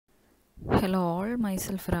Hello all,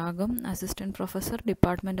 myself Ragam, Assistant Professor,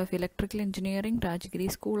 Department of Electrical Engineering,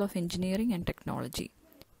 Rajagiri School of Engineering and Technology.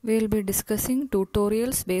 We will be discussing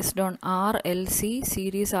tutorials based on RLC,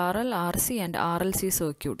 Series RL, RC and Rlc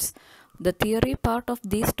circuits. The theory part of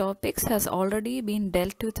these topics has already been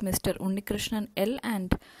dealt with Mr. Unnikrishnan L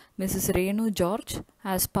and Mrs. Renu George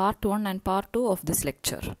as part 1 and part 2 of this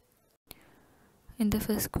lecture. In the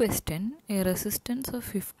first question, a resistance of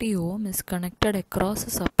 50 ohm is connected across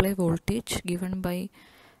a supply voltage given by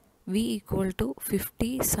V equal to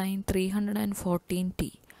 50 sin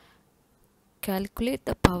 314t. Calculate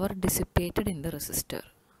the power dissipated in the resistor.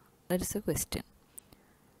 That is the question.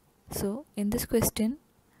 So, in this question,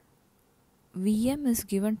 Vm is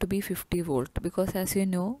given to be 50 volt because as you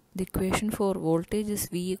know, the equation for voltage is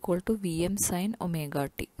V equal to Vm sin omega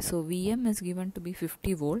t. So Vm is given to be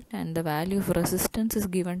 50 volt and the value of resistance is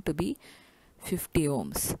given to be 50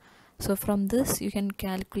 ohms. So from this you can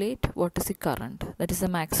calculate what is the current, that is the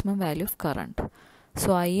maximum value of current.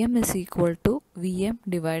 So Im is equal to Vm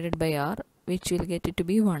divided by R, which will get it to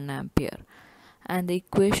be 1 ampere. And the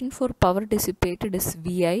equation for power dissipated is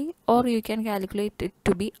Vi, or you can calculate it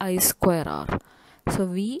to be I square R. So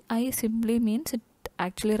Vi simply means it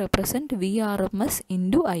actually represents Vrms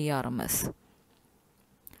into Irms.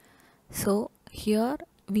 So here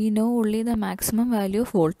we know only the maximum value of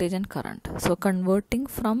voltage and current. So converting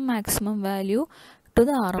from maximum value to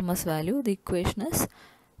the RMS value, the equation is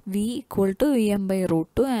V equal to Vm by root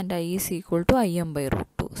 2 and I is equal to Im by root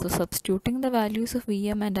 2. So substituting the values of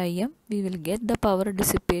Vm and Im, we will get the power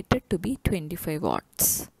dissipated to be 25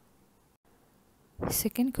 watts.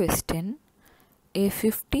 Second question, a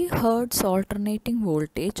 50 Hz alternating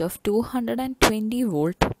voltage of 220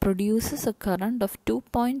 volt produces a current of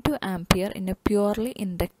 2.2 ampere in a purely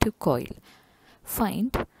inductive coil.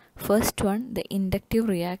 Find first one, the inductive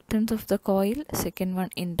reactance of the coil, second one,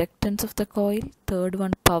 inductance of the coil, third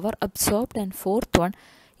one, power absorbed, and fourth one,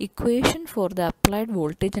 equation for the applied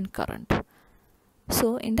voltage and current.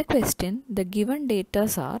 So in the question, the given data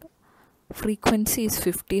are frequency is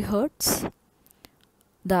 50 Hz,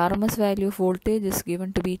 the RMS value of voltage is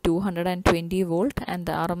given to be 220 volt and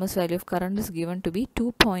the RMS value of current is given to be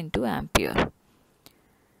 2.2 ampere.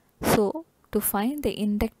 So to find the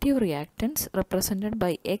inductive reactance represented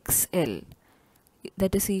by XL,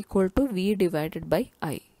 that is equal to V divided by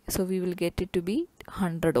I. So we will get it to be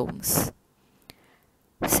 100 ohms.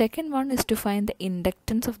 Second one is to find the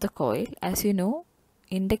inductance of the coil. As you know,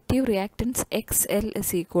 inductive reactance XL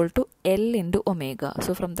is equal to L into omega.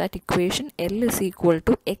 So from that equation, L is equal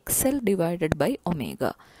to XL divided by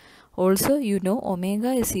omega. Also you know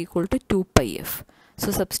omega is equal to 2 pi f.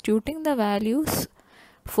 So substituting the values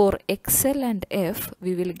for XL and F,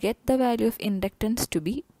 we will get the value of inductance to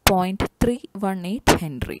be 0.318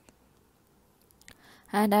 Henry.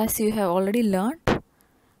 And as you have already learnt,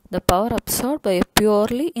 the power absorbed by a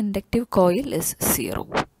purely inductive coil is 0.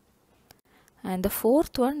 And the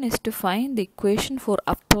fourth one is to find the equation for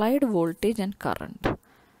applied voltage and current.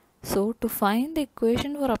 So to find the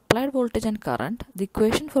equation for applied voltage and current, the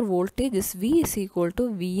equation for voltage is V is equal to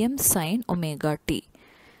Vm sin omega t.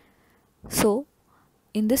 So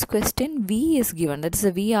in this question, V is given, that is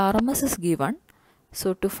the Vrms is given.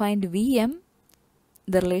 So to find Vm,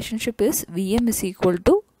 the relationship is Vm is equal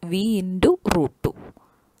to V into root 2.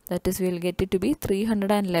 That is, we will get it to be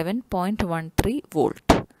 311.13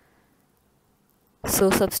 volt. So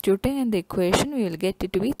substituting in the equation, we will get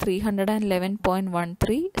it to be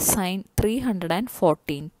 311.13 sin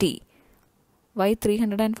 314t. Why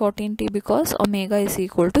 314t? Because omega is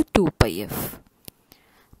equal to 2 pi f.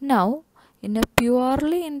 Now, in a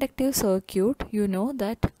purely inductive circuit, you know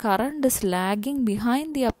that current is lagging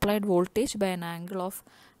behind the applied voltage by an angle of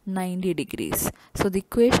 90 degrees. So the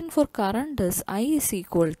equation for current is I is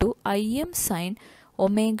equal to Im sin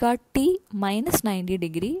omega t minus 90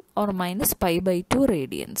 degree or minus pi by 2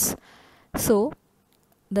 radians. So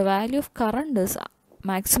the value of current is,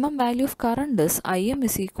 maximum value of current is Im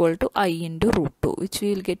is equal to I into root 2, which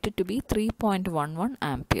we will get it to be 3.11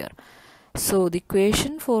 ampere. So the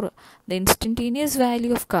equation for the instantaneous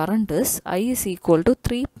value of current is I is equal to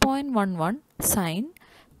 3.11 sin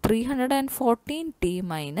 314t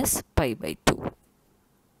minus pi by 2.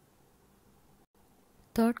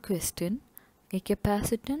 Third question, a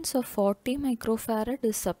capacitance of 40 microfarad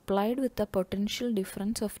is supplied with a potential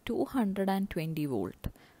difference of 220 volt.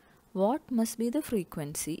 What must be the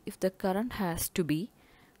frequency if the current has to be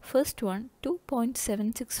first one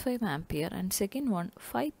 2.765 ampere and second one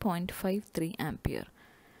 5.53 ampere.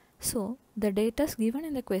 So the data given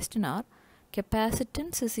in the question are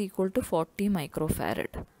capacitance is equal to 40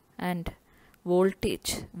 microfarad and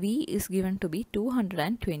voltage V is given to be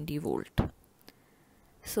 220 volt.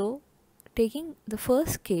 So taking the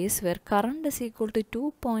first case where current is equal to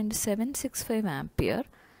 2.765 ampere,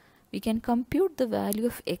 we can compute the value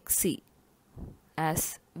of Xc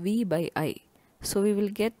as V by I. So we will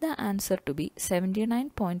get the answer to be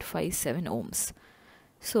 79.57 ohms.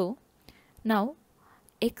 So now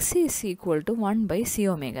Xc is equal to 1 by C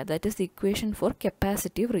omega, that is the equation for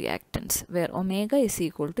capacitive reactance, where omega is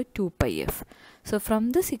equal to 2 pi f. So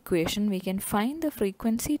from this equation we can find the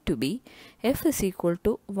frequency to be f is equal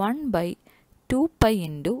to 1 by 2 pi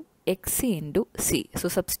into Xc into C. So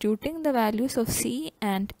substituting the values of C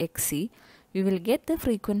and Xc, we will get the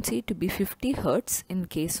frequency to be 50 Hz in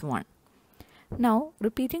case 1. Now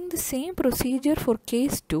repeating the same procedure for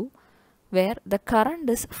case 2, where the current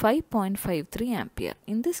is 5.53 ampere.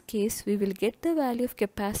 In this case, we will get the value of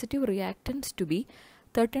capacitive reactance to be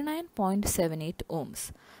 39.78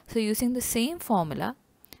 ohms. So using the same formula,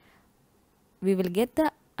 we will get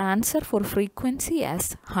the answer for frequency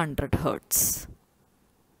as 100 Hz.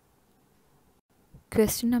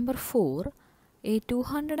 Question number 4. A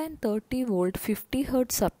 230 volt 50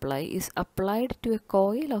 Hz supply is applied to a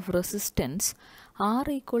coil of resistance R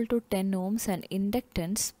equal to 10 ohms and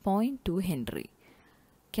inductance 0.2 Henry.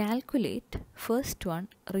 Calculate first one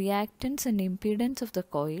reactance and impedance of the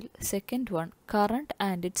coil, second one current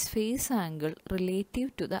and its phase angle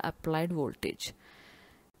relative to the applied voltage.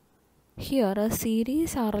 Here a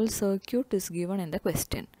series RL circuit is given in the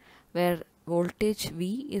question, where voltage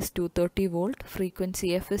V is 230 volt,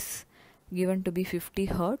 frequency F is given to be 50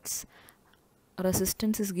 Hz,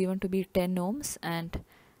 resistance is given to be 10 ohms and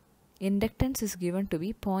inductance is given to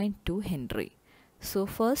be 0.2 Henry. So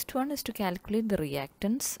first one is to calculate the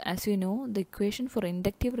reactance. As you know, the equation for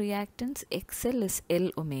inductive reactance XL is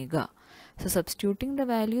L omega. So substituting the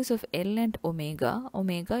values of L and omega,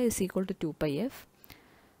 omega is equal to 2 pi f.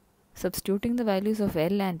 Substituting the values of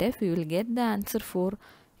L and F, we will get the answer for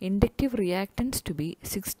inductive reactance to be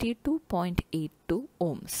 62.82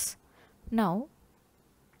 ohms. Now,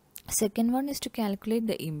 second one is to calculate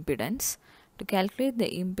the impedance. To calculate the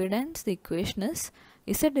impedance, the equation is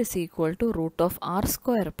Z is equal to root of R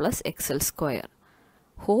square plus XL square.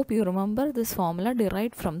 Hope you remember this formula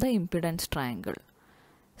derived from the impedance triangle.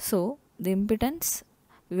 So, the impedance,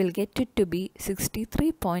 we will get it to be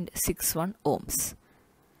 63.61 ohms.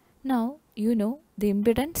 Now, you know the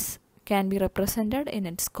impedance can be represented in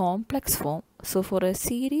its complex form. So for a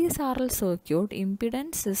series RL circuit,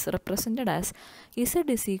 impedance is represented as Z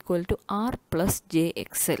is equal to R plus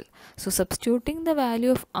JXL. So substituting the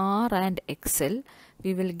value of R and XL,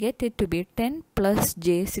 we will get it to be 10 plus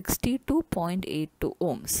J 62.82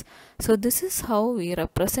 ohms. So this is how we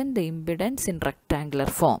represent the impedance in rectangular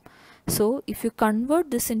form. So if you convert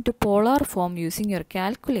this into polar form using your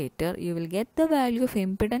calculator, you will get the value of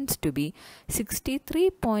impedance to be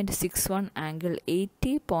 63.61 angle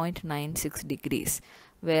 80.96 degrees,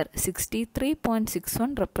 where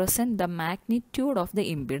 63.61 represent the magnitude of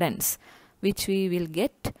the impedance, which we will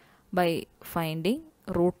get by finding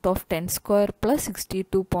root of 10 square plus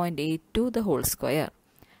 62.82 the whole square.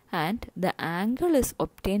 And the angle is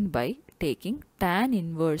obtained by taking tan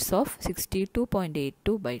inverse of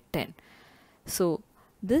 62.82 by 10. So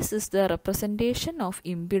this is the representation of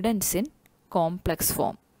impedance in complex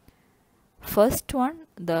form. First one,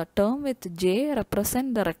 the term with J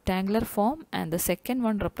represent the rectangular form and the second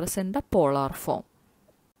one represent the polar form.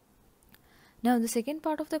 Now the second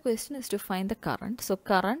part of the question is to find the current. So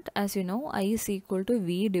current, as you know, I is equal to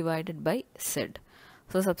V divided by Z.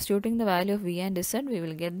 So substituting the value of V and Z, we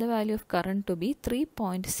will get the value of current to be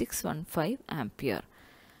 3.615 ampere.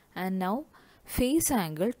 And now phase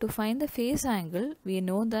angle, to find the phase angle, we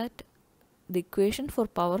know that the equation for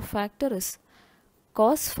power factor is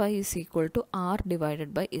cos phi is equal to R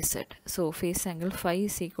divided by Z. So phase angle phi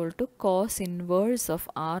is equal to cos inverse of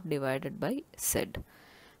R divided by Z,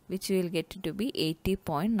 which we will get to be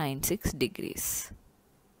 80.96 degrees.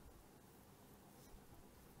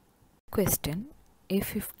 Question. A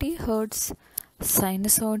 50 Hz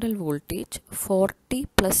sinusoidal voltage 40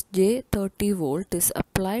 plus J 30 volt is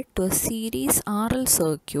applied to a series RL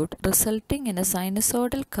circuit resulting in a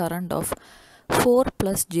sinusoidal current of 4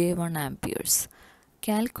 plus J1 amperes.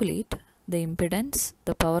 Calculate the impedance,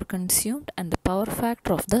 the power consumed and the power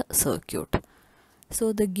factor of the circuit.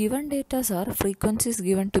 So the given data are frequency is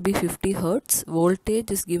given to be 50 Hz, voltage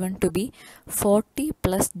is given to be 40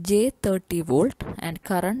 plus J30 volt and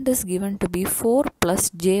current is given to be 4 plus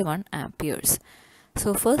J1 amperes.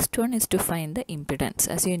 So first one is to find the impedance.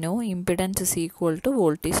 As you know, impedance is equal to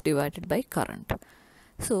voltage divided by current.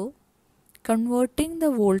 So converting the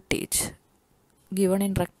voltage given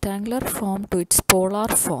in rectangular form to its polar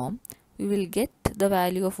form, we will get the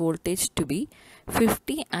value of voltage to be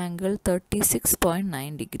 50 angle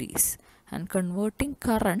 36.9 degrees, and converting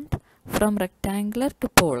current from rectangular to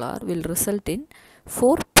polar will result in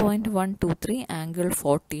 4.123 angle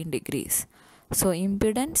 14 degrees. So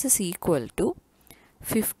impedance is equal to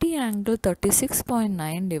 50 angle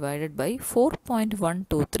 36.9 divided by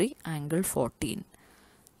 4.123 angle 14.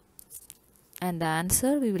 And the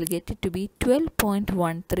answer, we will get it to be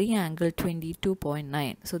 12.13 angle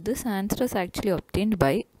 22.9. So this answer is actually obtained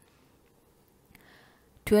by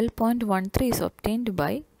 12.13 is obtained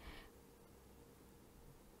by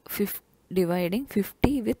dividing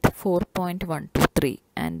 50 with 4.123,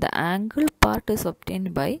 and the angle part is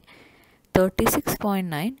obtained by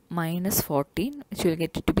 36.9 minus 14, which will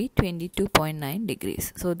get it to be 22.9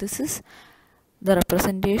 degrees. So this is the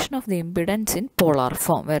representation of the impedance in polar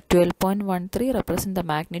form, where 12.13 represent the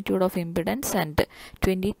magnitude of impedance and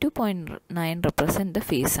 22.9 represent the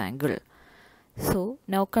phase angle. So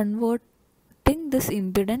now converting this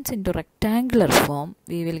impedance into rectangular form,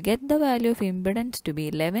 we will get the value of impedance to be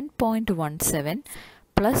 11.17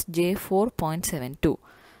 plus J4.72.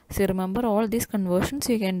 So remember, all these conversions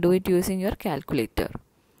you can do it using your calculator.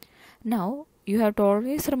 Now you have to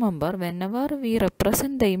always remember, whenever we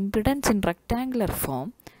represent the impedance in rectangular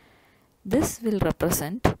form, this will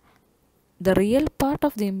represent the real part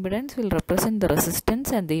of the impedance will represent the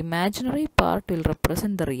resistance, and the imaginary part will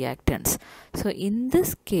represent the reactance. So in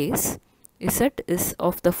this case, Z is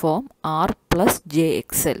of the form R plus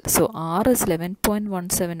JXL. So R is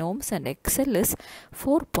 11.17 ohms and XL is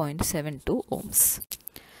 4.72 ohms.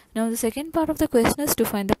 Now the second part of the question is to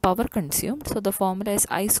find the power consumed. So the formula is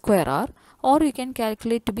I square R, or you can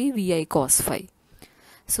calculate to be VI cos phi.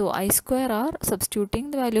 So I square R, substituting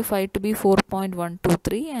the value of phi to be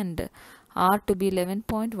 4.123 and R to be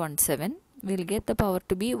 11.17, we'll get the power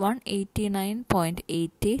to be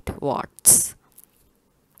 189.88 watts.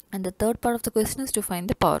 And the third part of the question is to find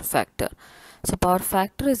the power factor. So power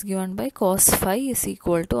factor is given by cos phi is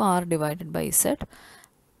equal to R divided by Z.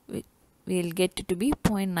 We'll get it to be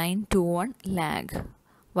 0.921 lag.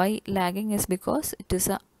 Why lagging is because it is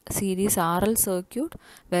a series RL circuit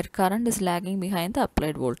where current is lagging behind the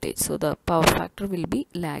applied voltage. So the power factor will be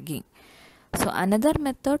lagging. So another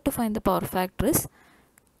method to find the power factor is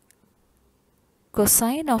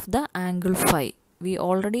cosine of the angle phi. We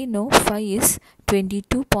already know phi is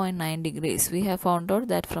 22.9 degrees. We have found out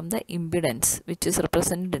that from the impedance, which is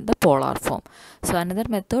represented in the polar form. So another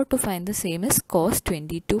method to find the same is cos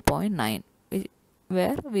 22.9,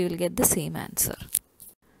 where we will get the same answer.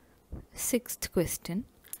 Sixth question.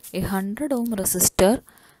 A 100 ohm resistor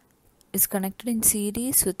is connected in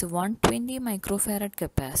series with 120 microfarad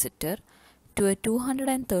capacitor to a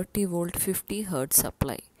 230 volt 50 hertz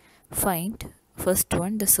supply. Find first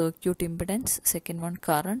one the circuit impedance, second one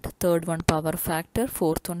current, third one power factor,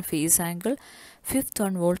 fourth one phase angle, fifth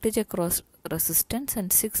one voltage across resistance,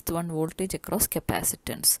 and sixth one voltage across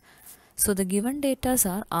capacitance. So the given data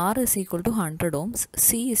are R is equal to 100 ohms,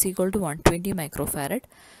 C is equal to 120 microfarad,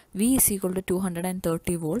 V is equal to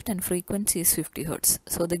 230 volt, and frequency is 50 hertz.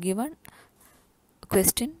 So the given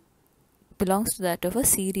question belongs to that of a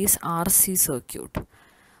series RC circuit.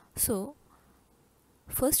 So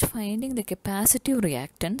first, finding the capacitive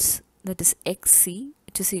reactance, that is XC,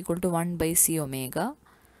 which is equal to 1 by C omega.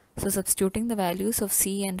 So substituting the values of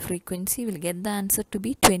C and frequency, will get the answer to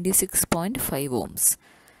be 26.5 ohms.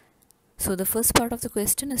 So the first part of the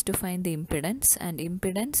question is to find the impedance, and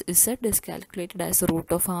impedance Z is calculated as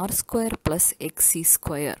root of R square plus XC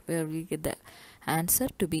square, where we get the answer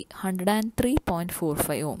to be 103.45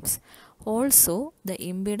 ohms. Also, the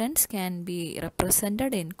impedance can be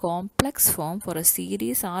represented in complex form for a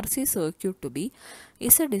series RC circuit to be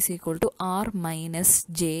Z is equal to R minus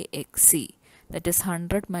JXC, that is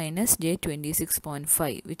 100 minus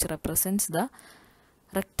J26.5, which represents the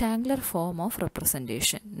rectangular form of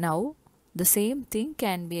representation. Now, the same thing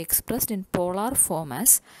can be expressed in polar form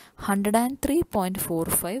as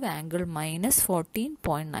 103.45 angle minus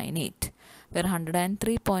 14.98. where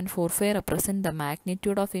 103.45 represent the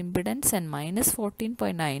magnitude of impedance and minus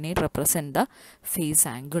 14.98 represent the phase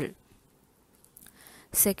angle.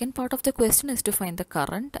 Second part of the question is to find the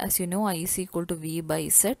current. As you know, I is equal to V by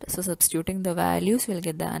Z. So substituting the values, we'll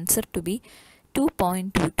get the answer to be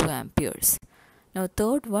 2.22 amperes. Now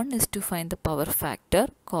third one is to find the power factor,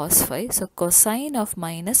 cos phi. So cosine of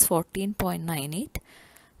minus 14.98,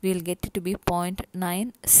 we'll get it to be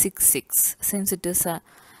 0.966. Since it is a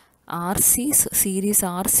series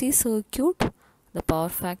RC circuit, the power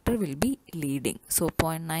factor will be leading. So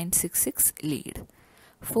 0.966 lead.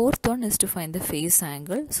 Fourth one is to find the phase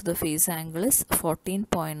angle. So the phase angle is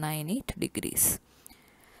 14.98 degrees.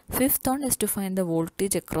 Fifth one is to find the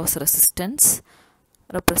voltage across resistance,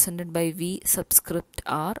 represented by V subscript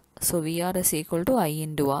R. So VR is equal to I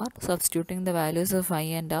into R. Substituting the values of I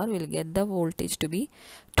and R, will get the voltage to be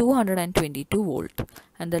 222 volt.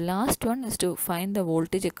 And the last one is to find the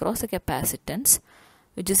voltage across the capacitance,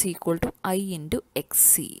 which is equal to I into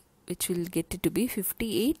XC, which will get it to be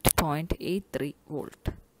 58.83 volt.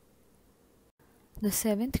 The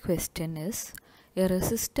seventh question is, a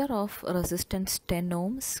resistor of resistance 10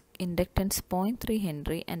 ohms, inductance 0.3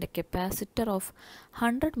 Henry and a capacitor of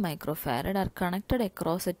 100 microfarad are connected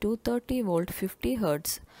across a 230 volt 50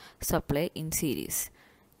 Hz supply in series.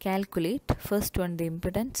 Calculate first one the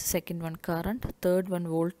impedance, second one current, third one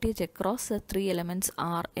voltage across the three elements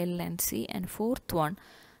R, L and C, and fourth one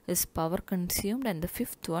is power consumed, and the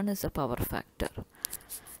fifth one is the power factor.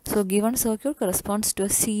 So given circuit corresponds to a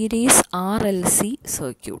series RLC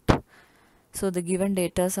circuit. So the given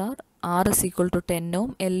data are R is equal to 10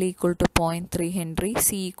 ohm, L equal to 0.3 Henry,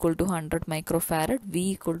 C equal to 100 microfarad,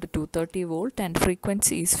 V equal to 230 volt, and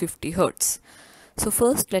frequency is 50 Hz. So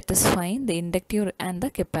first let us find the inductive and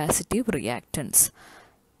the capacitive reactance.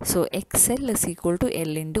 So XL is equal to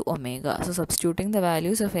L into omega. So substituting the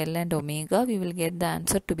values of L and omega, we will get the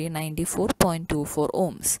answer to be 94.24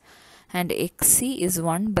 ohms. And XC is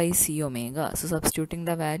 1 by C omega. So substituting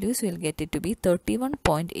the values, we will get it to be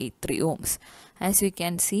 31.83 ohms. As you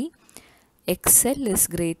can see, XL is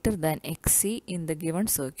greater than XC in the given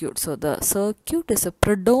circuit. So the circuit is a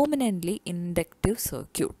predominantly inductive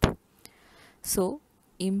circuit. So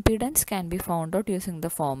impedance can be found out using the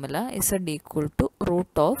formula Z equal to root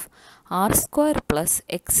of R square plus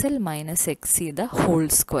XL minus XC the whole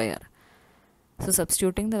square. So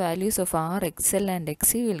substituting the values of R, XL and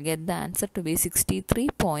XC, will get the answer to be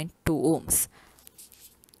 63.2 ohms.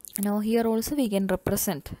 Now here also we can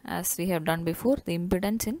represent, as we have done before, the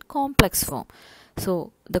impedance in complex form.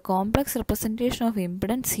 So the complex representation of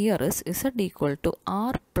impedance here is Z equal to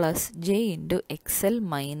R plus J into XL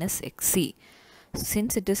minus XC.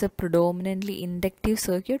 Since it is a predominantly inductive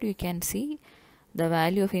circuit, you can see the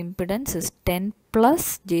value of impedance is 10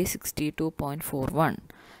 plus J62.41.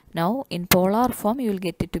 Now in polar form, you will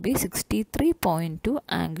get it to be 63.2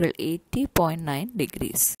 angle 80.9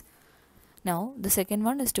 degrees. Now the second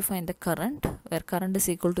one is to find the current, where current is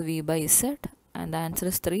equal to V by Z, and the answer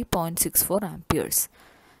is 3.64 amperes.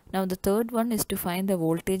 Now the third one is to find the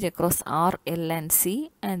voltage across R, L and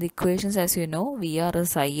C, and the equations, as you know, VR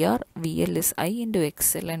is IR, VL is I into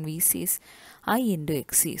XL, and VC is I into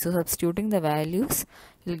XC. So substituting the values,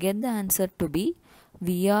 you will get the answer to be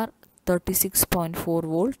VR 36.4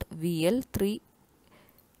 volt, VL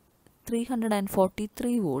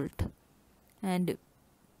 343 volt, and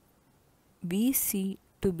VC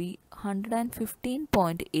to be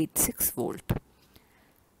 115.86 volt.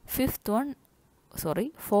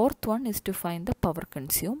 Fourth one is to find the power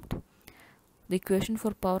consumed. The equation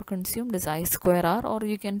for power consumed is I square R, or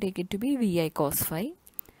you can take it to be VI cos phi.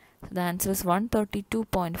 So the answer is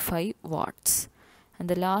 132.5 watts. And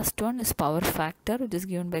the last one is power factor, which is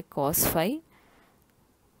given by cos phi.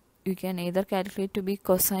 You can either calculate to be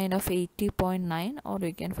cosine of 80.9, or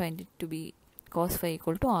you can find it to be cos phi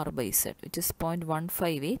equal to R by Z, which is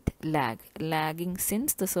 0.158 lagging,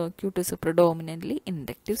 since the circuit is a predominantly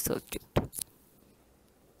inductive circuit.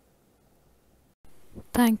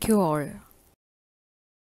 Thank you all.